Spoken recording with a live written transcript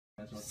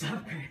What's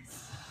up,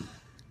 Chris?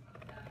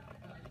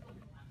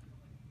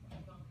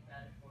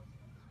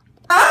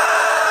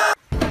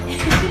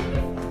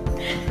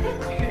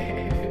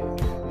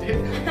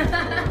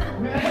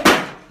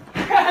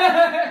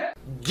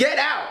 Get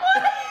out!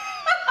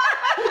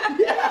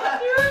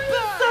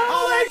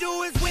 All I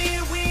do is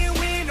win, win,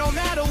 win, no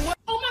matter what.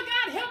 Oh my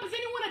God, help! Is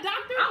anyone a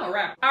doctor? I'm a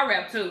rapper. I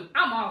rap too.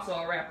 I'm also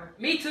a rapper.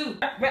 Me too.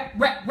 Rap,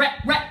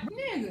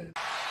 nigga.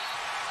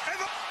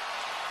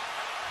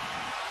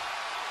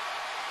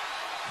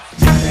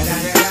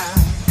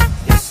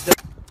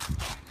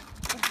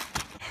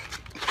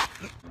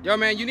 Yo,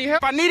 man, you need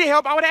help? If I needed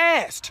help, I would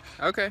have asked.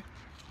 Okay.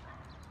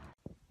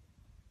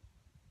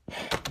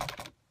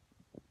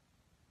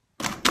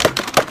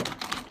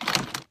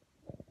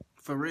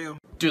 For real.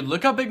 Dude,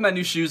 look how big my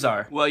new shoes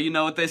are. Well, you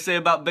know what they say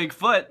about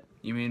Bigfoot.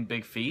 You mean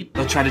big feet?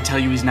 They'll try to tell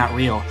you he's not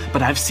real,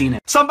 but I've seen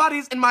it.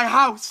 Somebody's in my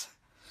house.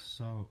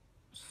 So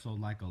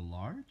like a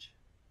large?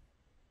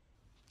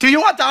 Do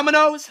you want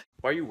Domino's?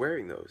 Why are you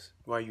wearing those?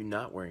 Why are you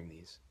not wearing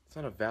these? It's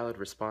not a valid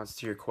response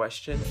to your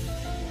question.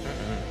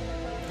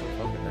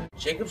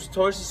 Jacob's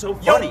toys is so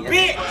funny. Yo,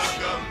 bitch!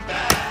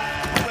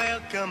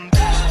 Welcome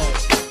back.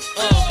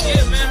 Oh,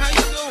 yeah, man, how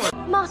you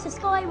doing? Master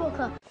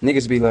Skywalker.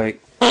 Niggas be like,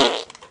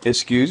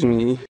 excuse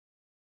me.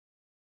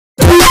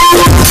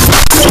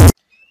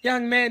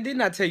 Young man,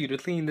 didn't I tell you to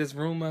clean this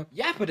room up?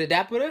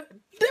 Yappa-da-dappa-da.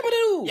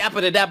 Dippa-doo!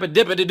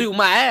 Yappa-da-dappa-dippa-da-doo,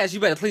 my ass, you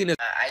better clean this.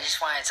 I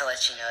just wanted to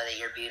let you know that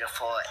you're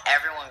beautiful.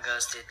 Everyone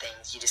goes through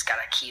things. You just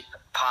gotta keep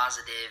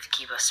positive,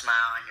 keep a smile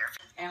on your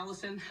face.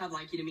 Allison, I'd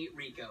like you to meet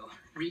Rico.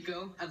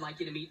 Rico, I'd like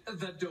you to meet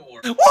the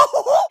door.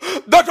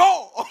 The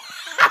door!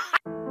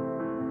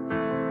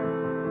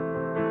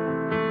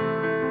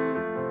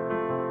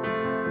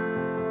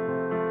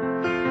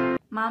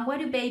 Mom, where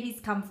do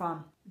babies come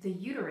from? The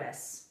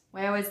uterus.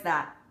 Where is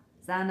that?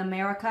 Is that in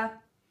America?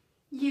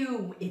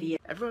 You idiot.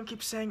 Everyone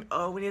keeps saying,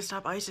 oh, we need to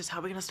stop ISIS. How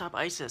are we gonna stop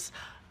ISIS?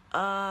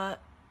 Have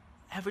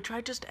we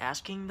tried just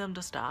asking them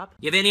to stop?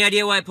 You have any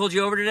idea why I pulled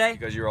you over today?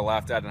 Because you were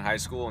laughed at in high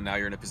school and now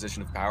you're in a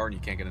position of power and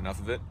you can't get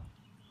enough of it?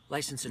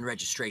 License and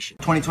registration.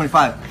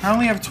 2025. I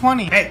only have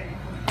 20. Hey,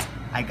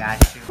 I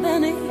got you.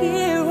 Then a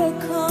hero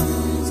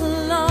comes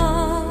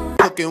along.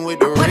 Looking with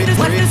the What does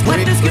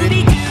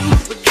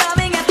Scooby-Doo? We're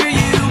coming after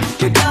you.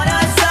 You're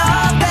gonna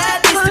solve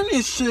that. Turn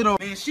this shit on.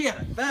 Man, she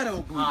had a fat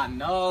old booty. Ah,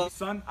 no.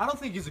 Son, I don't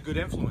think he's a good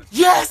influence.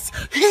 Yes,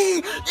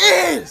 he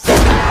is!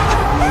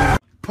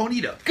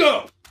 Ponita,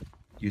 go!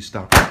 You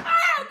stop.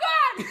 Oh,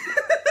 God!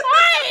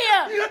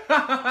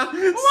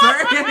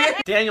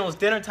 Why? Daniel, it's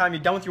dinner time. You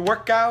done with your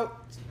workout?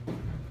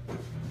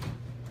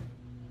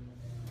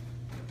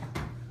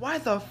 Why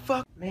the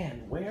fuck?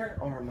 Man, where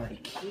are my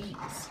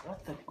keys?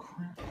 What the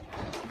crap?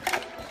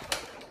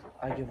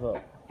 I give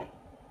up.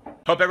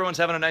 Hope everyone's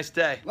having a nice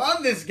day.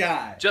 Love this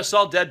guy. Just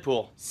saw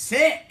Deadpool.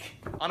 Sick.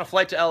 On a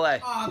flight to LA.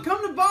 Aw,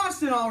 come to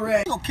Boston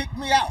already. She'll kick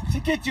me out.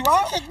 She kicked you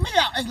out? Kick me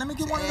out. Hey, let me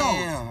get one of those.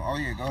 Oh,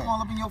 yeah, go ahead.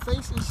 All up in your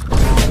face and shit.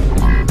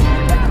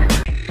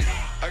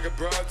 I got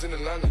broads in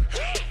Atlanta.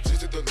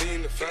 Just to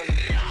lean the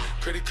family.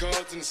 Credit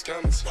cards in the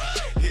scammers.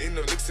 Hitting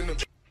the licks in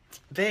the...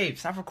 Babe,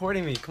 stop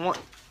recording me. Come on.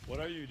 What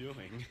are you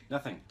doing?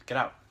 Nothing. Get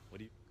out. What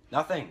do you...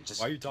 Nothing. Just...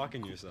 Why are you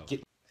talking to yourself?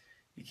 You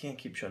can't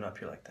keep showing up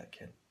here like that,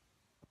 kid.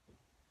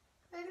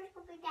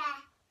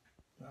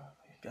 No,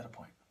 you got a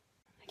point.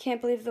 I can't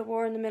believe the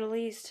war in the Middle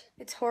East.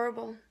 It's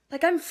horrible.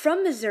 Like, I'm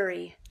from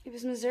Missouri. It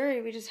was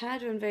Missouri. We just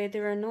had to invade. They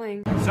were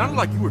annoying. Sounded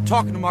like you were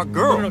talking to my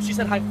girl. No, she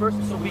said hi first,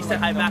 so we said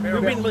hi back. We were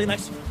being really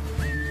nice.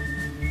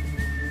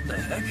 The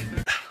heck?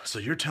 So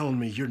you're telling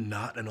me you're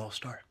not an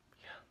all-star?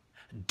 Yeah.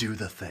 Do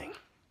the thing.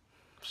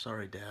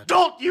 Sorry, Dad.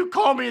 Don't you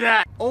call me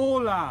that!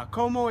 Hola,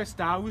 ¿cómo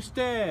está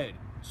usted?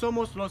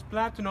 Somos los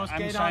plátanos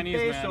que dan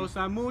besos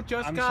a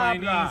muchas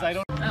cabras. I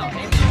don't...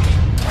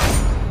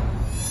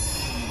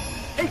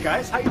 Hey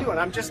guys, how you doing?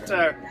 I'm just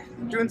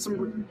doing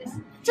some...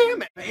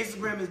 Damn it! My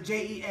Instagram is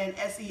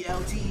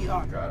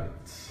JENSELTER. Got it.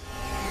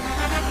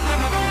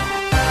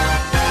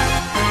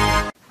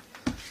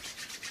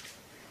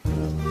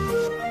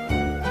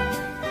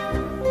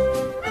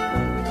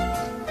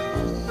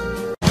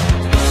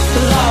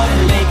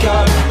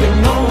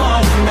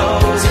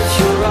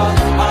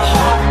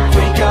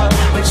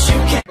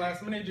 Class,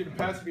 I'm gonna need you to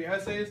pass me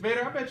essays.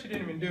 Vader, I bet you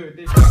didn't even do it,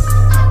 did you?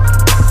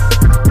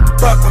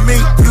 Fuck with me,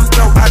 you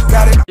know I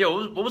got it.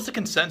 Yo, what was the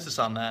consensus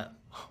on that?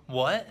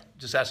 What?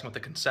 Just asking what the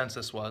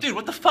consensus was. Dude,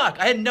 what the fuck?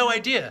 I had no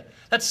idea.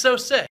 That's so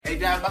sick. Hey,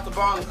 Dad, I'm about to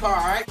borrow the car,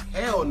 alright?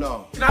 Hell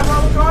no. Can I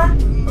borrow the car?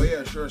 Oh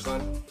yeah, sure,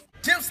 son.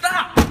 Tim,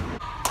 stop!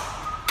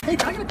 Hey,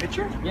 can I get a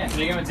picture? Yeah, can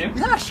you give it to him?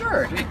 Yeah,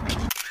 sure.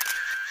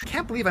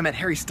 Can't believe I met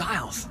Harry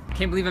Styles.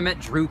 Can't believe I met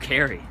Drew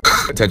Carey.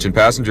 Attention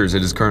passengers,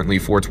 it is currently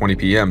 4:20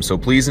 p.m., so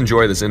please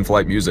enjoy this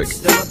in-flight music.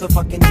 Snoop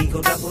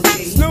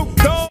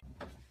Dogg.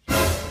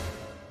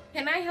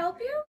 Can I help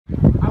you?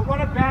 I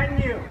want to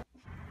bang you.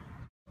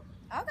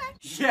 Okay.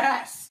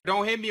 Yes.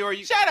 Don't hit me or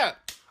you... Shut up!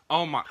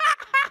 Oh my...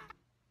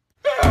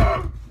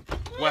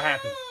 What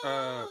happened?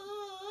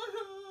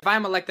 If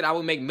I'm elected, I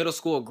will make middle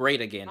school great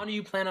again. How do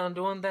you plan on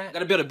doing that? I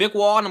gotta build a big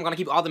wall and I'm gonna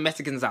keep all the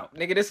Mexicans out.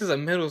 Nigga, this is a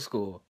middle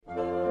school.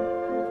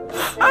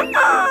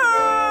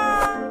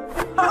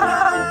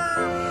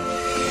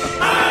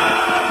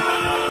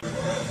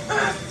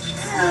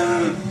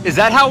 Is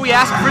that how we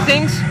ask for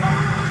things?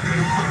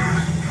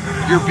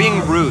 You're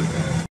being rude.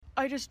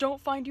 I just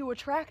don't find you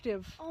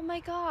attractive. Oh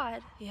my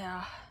god.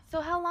 Yeah. So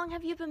how long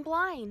have you been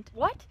blind?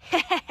 What?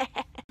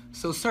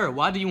 So, sir,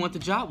 why do you want the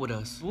job with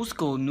us?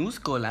 Busco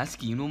nusko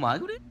laski no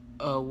magre?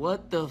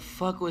 What the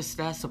fuck was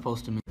that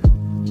supposed to mean?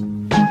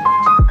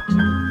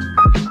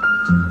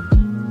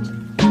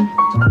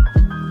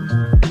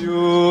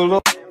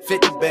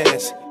 50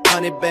 bands,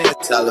 100 bands.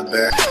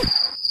 Taliban.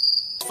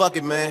 Fuck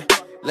it, man.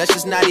 Let's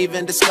just not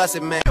even discuss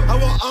it, man. I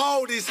want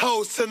all these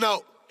hoes to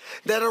know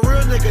that a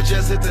real nigga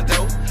just hit the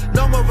dope.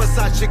 No more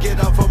Versace,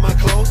 get off of my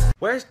clothes.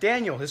 Where's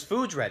Daniel? His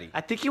food's ready.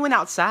 I think he went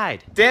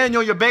outside.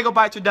 Daniel, your bagel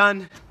bites are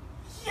done.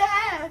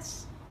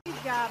 Yes! He's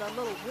got a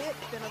little whip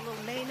and a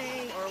little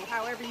nay-nay, or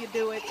however you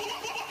do it.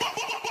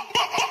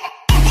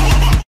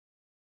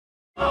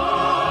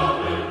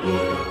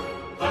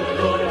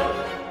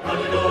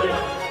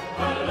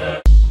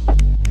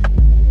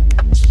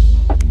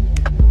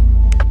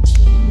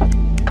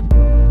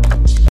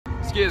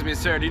 Excuse me,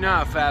 sir, do you know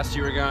how fast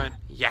you were going?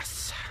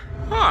 Yes.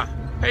 Huh.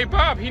 Hey,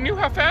 Bob, he knew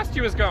how fast he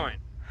was going.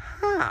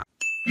 Huh.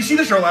 You see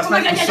the show last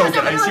night? It was so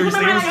good.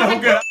 Seriously, it was so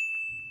good.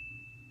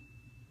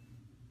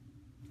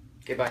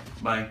 Okay, bye.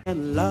 Bye.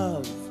 And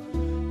love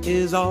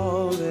is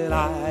all that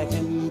I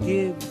can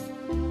give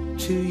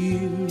to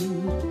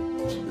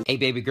you. Hey,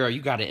 baby girl,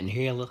 you got an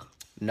inhaler?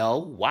 No,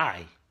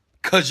 why?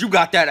 Cause you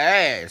got that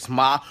ass,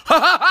 ma. Ha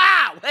ha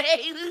ha!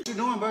 What you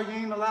doing, bro? You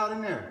ain't allowed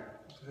in there.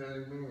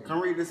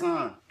 Come read the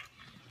sign.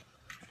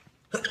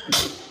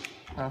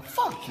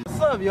 Fuck you.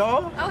 What's up,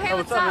 y'all? Oh, hey,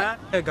 what's up? man?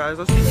 Hey, guys,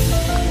 let's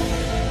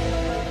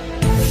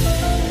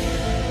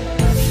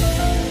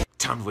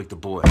Time to wake the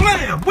boy.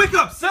 Blam! Wake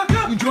up, sucker!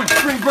 You enjoying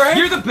spring break?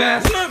 You're the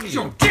best. Love you.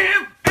 Your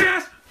damn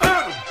ass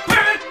out of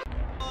bed.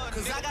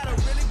 Cause I got a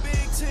really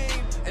big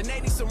team, and they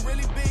need some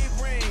really big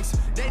rings.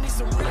 They need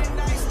some really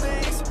nice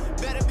things.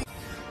 Better be.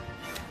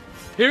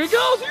 Here he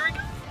goes, here he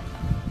goes.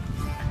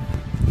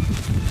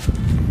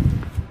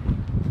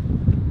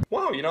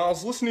 Wow, you know, I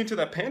was listening to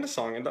that Panda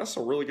song, and that's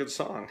a really good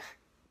song.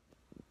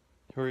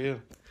 Who are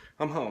you?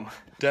 I'm home.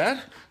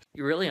 Dad?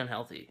 You're really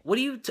unhealthy. What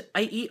do you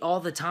I eat all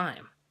the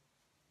time.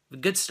 The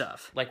good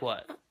stuff. Like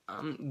what?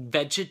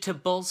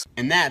 Vegetables.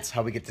 And that's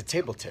how we get to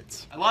table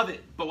tits. I love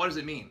it, but what does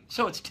it mean?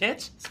 So it's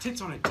tits? It's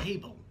tits on a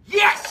table.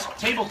 Yes!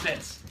 Table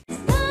tits.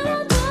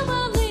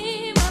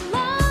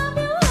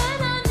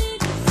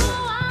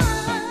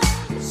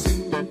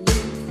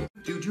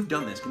 Dude, you've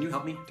done this. Can you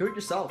help me? Do it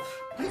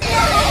yourself.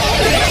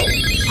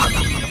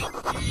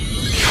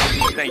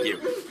 Thank you.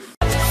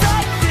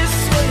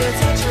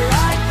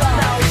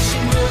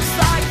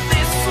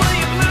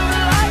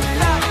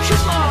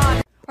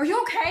 Are you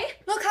okay?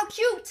 Look how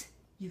cute!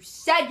 You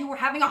said you were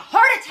having a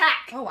heart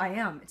attack! Oh, I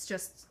am. It's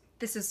just,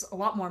 this is a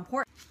lot more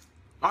important.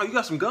 Oh, you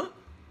got some gum?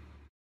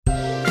 Don't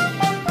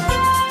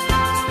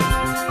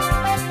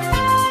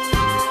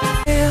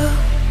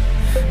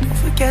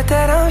forget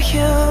that I'm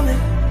human.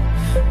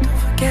 Don't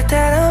forget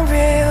that I'm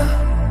real.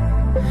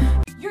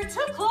 You're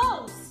too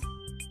close!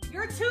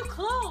 You're too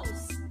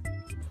close!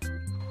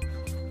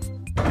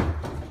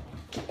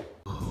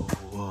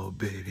 Whoa,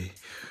 baby.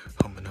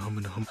 Humming. Oh, I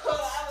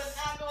would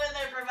not go in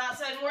there for about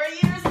 10 more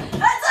years.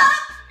 Heads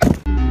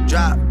up!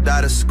 Dropped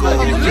out of school,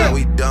 yeah,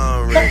 we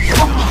done, Rick.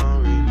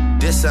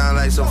 This sound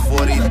like some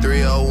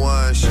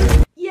 4301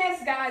 shit.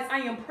 Yes, guys, I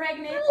am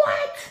pregnant.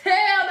 What?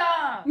 Hell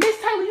no! Miss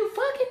Taylor, you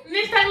fucking?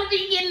 Miss Taylor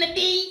be getting the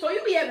D. So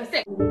you be having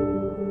sex.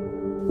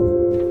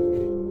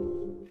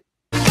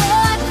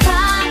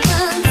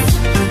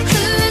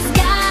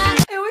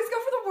 I always go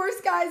for the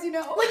worst guys, you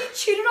know. Like, he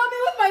cheated on me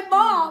with my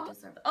mom.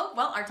 Oh,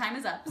 well, our time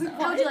is up. So.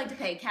 How would you like to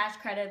pay? Cash,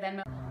 credit,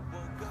 Venmo?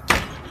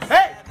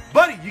 Hey,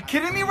 buddy, you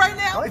kidding me right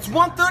now? It's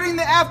 1:30 in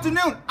the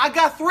afternoon. I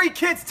got 3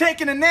 kids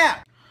taking a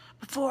nap.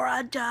 Before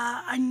I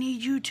die, I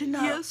need you to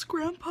know. Yes,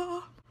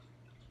 Grandpa.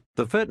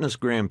 The Fitness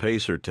Gram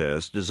Pacer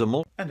test is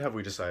a And have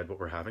we decided what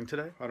we're having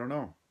today? I don't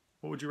know.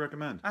 What would you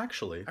recommend?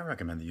 Actually, I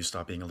recommend that you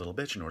stop being a little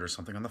bitch and order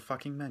something on the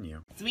fucking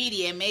menu.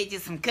 Sweetie, I made you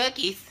some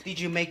cookies. Did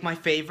you make my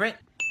favorite?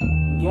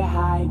 Get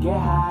high, get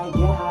high,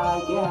 get high,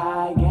 get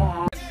high, get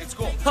high. It's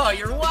cool. Oh,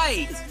 you're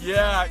white.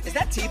 Yeah. Is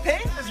that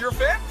T-Pain? Is your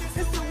fan?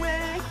 It's the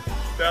way.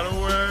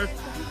 That'll work.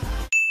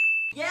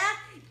 Yeah?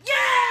 Yeah!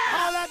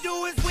 All I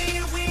do is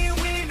win, win,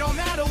 win, no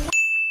matter what.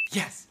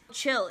 Yes.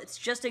 Chill, it's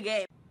just a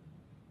game.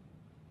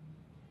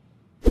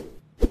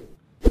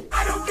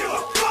 I don't give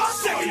a fuck.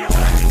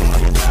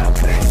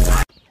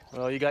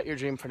 Well, you got your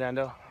dream,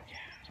 Fernando.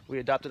 We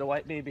adopted a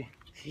white baby.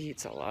 He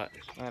eats a lot.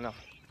 I know.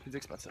 He's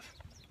expensive.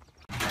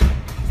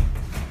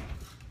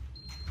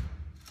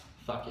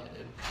 Fuck yeah,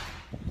 dude.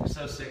 You're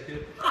so sick, dude.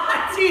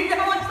 Dude,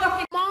 that was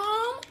fucking.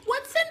 Mom,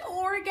 what's an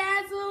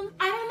orgasm?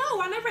 I don't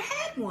know. I never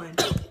had one.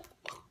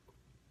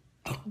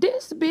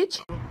 This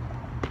bitch.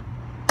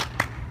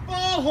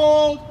 Ball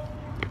hold.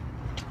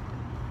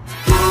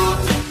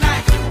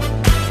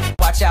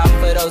 Watch out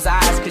for those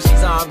eyes, cause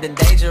she's armed and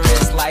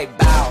dangerous like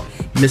bow.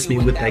 Miss me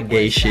with that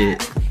gay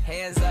shit.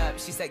 Hands up,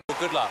 She said, well,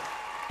 good luck.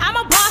 I'm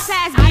a boss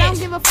ass bitch. I don't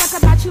give a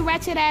fuck about you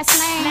ratchet ass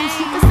lames.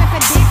 You can suck a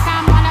dick,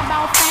 I'm all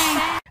about fame.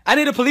 I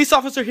need a police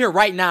officer here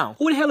right now.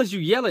 Who the hell is you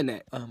yelling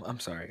at? I'm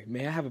sorry.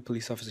 May I have a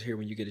police officer here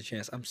when you get a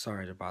chance? I'm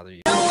sorry to bother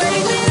you.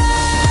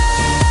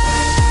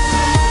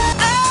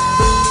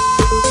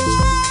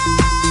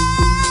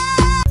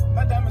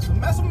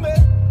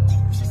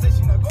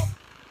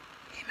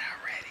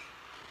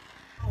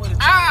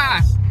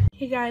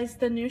 Hey guys,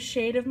 the new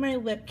shade of my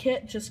lip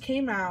kit just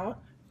came out.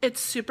 It's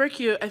super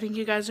cute. I think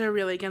you guys are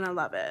really gonna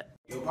love it.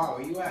 Yo, Bob,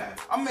 where you at?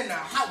 I'm in the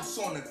house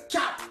on the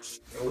couch.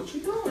 Yo, what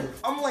you doing?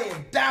 I'm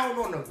laying down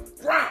on the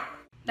ground.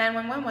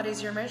 911, what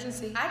is your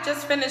emergency? I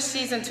just finished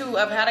season 2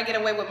 of How to Get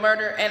Away with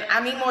Murder, and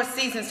I need more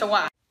seasons to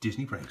watch.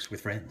 Disney pranks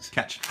with friends.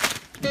 Catch.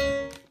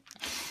 Flash,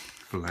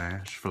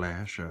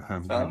 flash,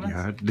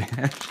 100-yard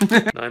dash.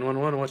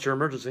 911, what's your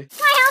emergency?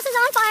 My house is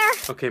on fire.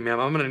 Okay, ma'am,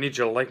 I'm gonna need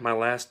you to like my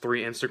last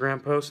 3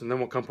 Instagram posts, and then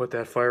we'll come put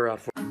that fire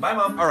out for you. Bye,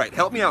 Mom. All right,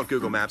 help me out,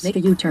 Google Maps. Make a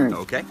U-turn.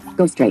 Okay.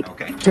 Go straight.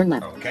 Okay. Turn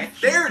left. Okay.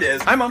 There it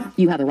is. Hi, Mom.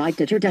 You have arrived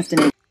at your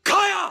destination.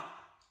 Kaya!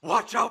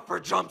 Watch out for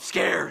jump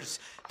scares.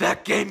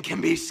 That game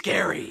can be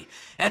scary.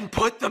 And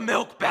put the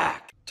milk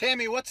back.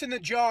 Tammy, what's in the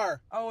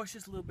jar? Oh, it's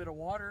just a little bit of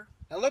water.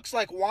 It looks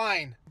like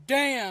wine.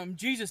 Damn,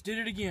 Jesus did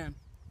it again.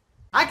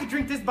 I could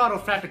drink this bottle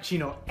of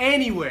Frappuccino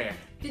anywhere.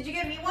 Did you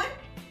get me one?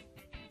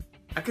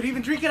 I could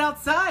even drink it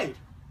outside.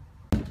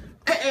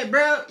 Hey,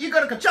 bro, you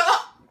go to Coachella?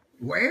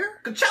 Where?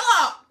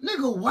 Coachella!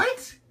 Nigga,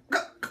 what?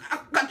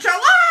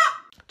 Coachella!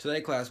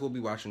 Today, class, we'll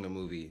be watching a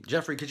movie.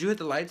 Jeffrey, could you hit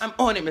the lights? I'm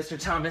on it, Mr.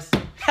 Thomas.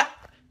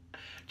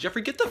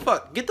 Jeffrey, get the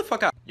fuck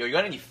out. Yo, you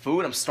got any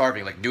food? I'm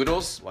starving. Like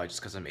noodles? Why,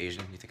 just because I'm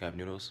Asian? You think I have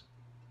noodles?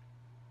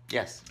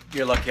 Yes.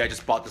 You're lucky I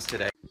just bought this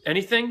today.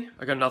 Anything?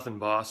 I got nothing,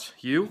 boss.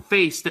 You?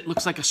 Face that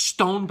looks like a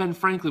stone Ben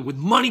Franklin with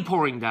money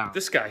pouring down.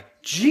 This guy,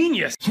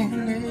 genius.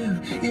 Can't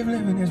live if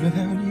living is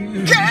without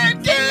you.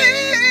 Can't give!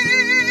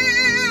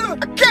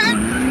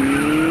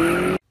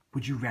 Can't!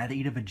 Would you rather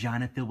eat a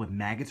vagina filled with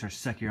maggots or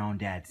suck your own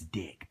dad's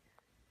dick?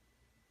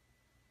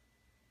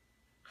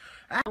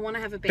 I want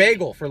to have a baby.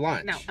 Bagel for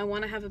lunch. No, I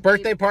want to have a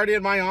Birthday party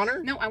in my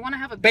honor? No, I want to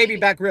have a baby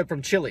back rib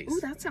from Chili's.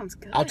 Ooh, that sounds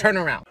good. I'll turn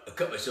around. I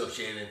cut myself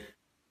shaving.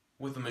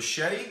 With a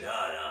machete?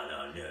 No.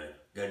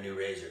 Got a new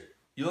razor.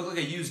 You look like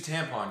a used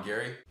tampon,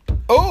 Gary.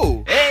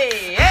 Oh!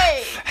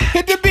 Hey!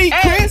 Hit the beat,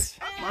 Chris!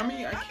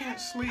 Mommy, I can't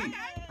sleep.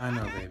 I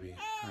know, baby.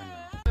 I know.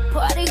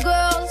 Party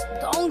girls,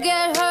 don't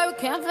get hurt,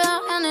 can't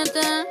feel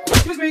anything.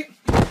 Excuse me.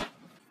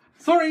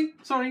 Sorry.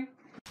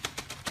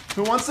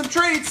 Who wants some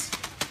treats?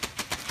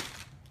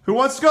 Who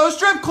wants to go to the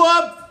strip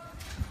club?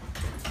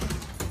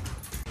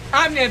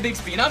 I'm Nan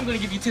Bixby, and I'm going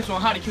to give you tips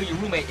on how to kill your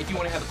roommate if you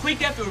want to have a quick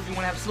death or if you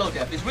want to have a slow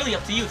death. It's really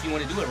up to you if you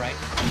want to do it right.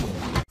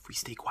 If we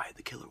stay quiet,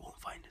 the killer won't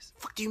find us.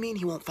 Fuck do you mean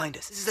he won't find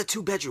us? This is a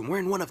 2-bedroom. We're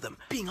in one of them.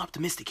 Being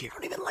optimistic here. I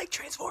don't even like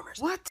Transformers.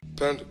 What?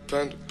 Panda.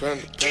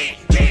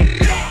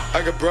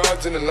 I got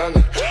broads in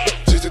Atlanta.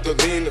 Just at the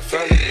lean, the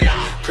family.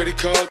 Credit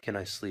card. Can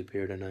I sleep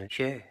here tonight?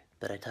 Sure,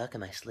 but I talk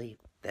in my sleep.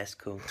 That's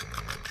cool.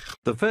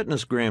 The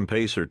Fitness Gram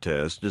Pacer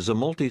test is a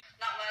multi...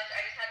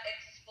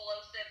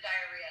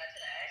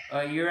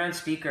 You're on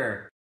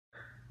speaker.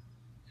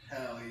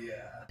 Hell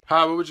yeah.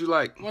 Hi, what would you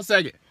like? 1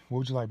 second. What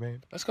would you like,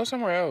 babe? Let's go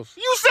somewhere else.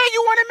 You said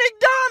you wanted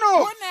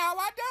McDonald's! What now?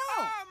 I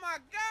don't. Oh my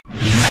God.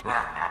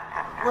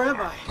 Where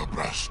am I? The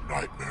best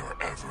nightmare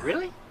ever.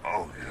 Really?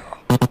 Oh, yeah.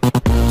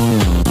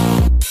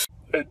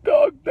 A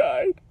dog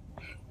died.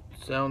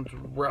 Sounds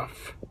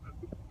rough.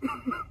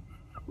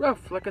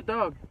 Rough, like a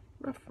dog.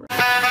 Rough.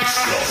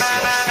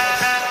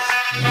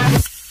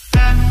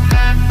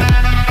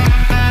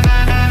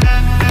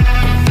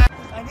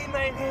 I need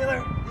my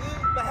inhaler.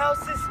 My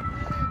house is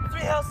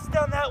 3 houses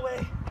down that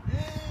way.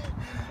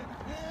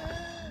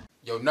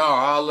 Yo, no,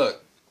 I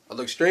look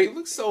straight. You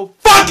look so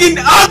fucking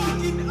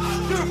ugly!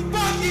 You're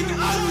fucking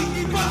ugly!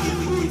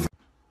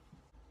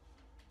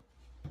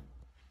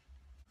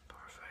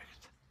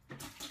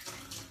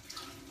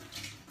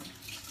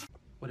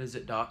 What is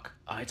it, Doc?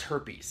 It's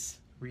herpes.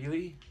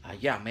 Really?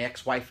 Yeah, my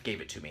ex-wife gave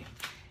it to me.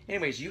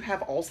 Anyways, you have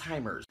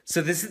Alzheimer's.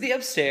 So this is the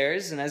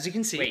upstairs, and as you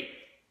can see... Wait.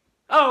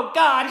 Oh,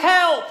 God,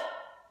 help!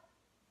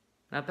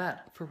 Not bad.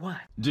 For what?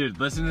 Dude,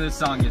 listen to this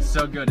song. It's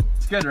so good.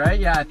 It's good, right?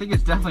 Yeah, I think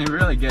it's definitely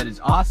really good. It's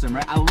awesome,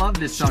 right? I love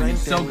this song.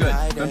 It's so good.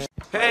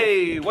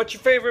 Hey, what's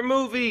your favorite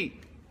movie?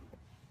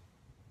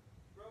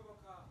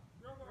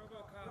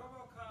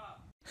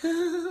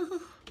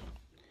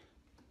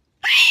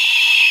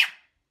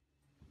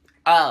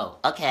 Oh,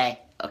 okay.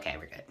 Okay,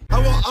 we're good.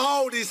 I want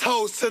all these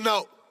hoes to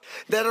know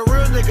that a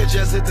real nigga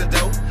just hit the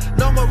dope.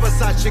 No more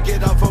Versace,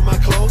 get off of my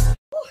clothes.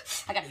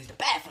 I gotta use the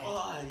bathroom.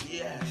 Oh,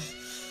 yes.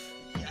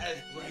 Yes,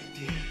 right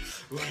there.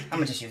 Right there. I'm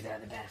gonna just use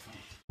that in the bathroom.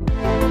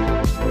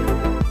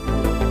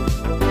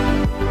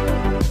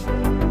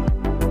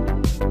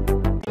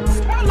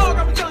 How long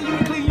I've been telling you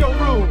to clean your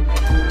room?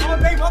 All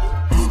day, mother?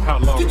 How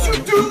long? Did you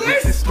do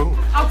this?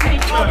 Okay,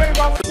 all day,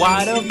 mother.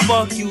 Why the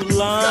fuck you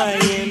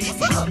lying?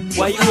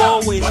 Why you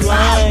always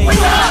lying?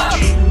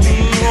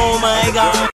 Oh my God.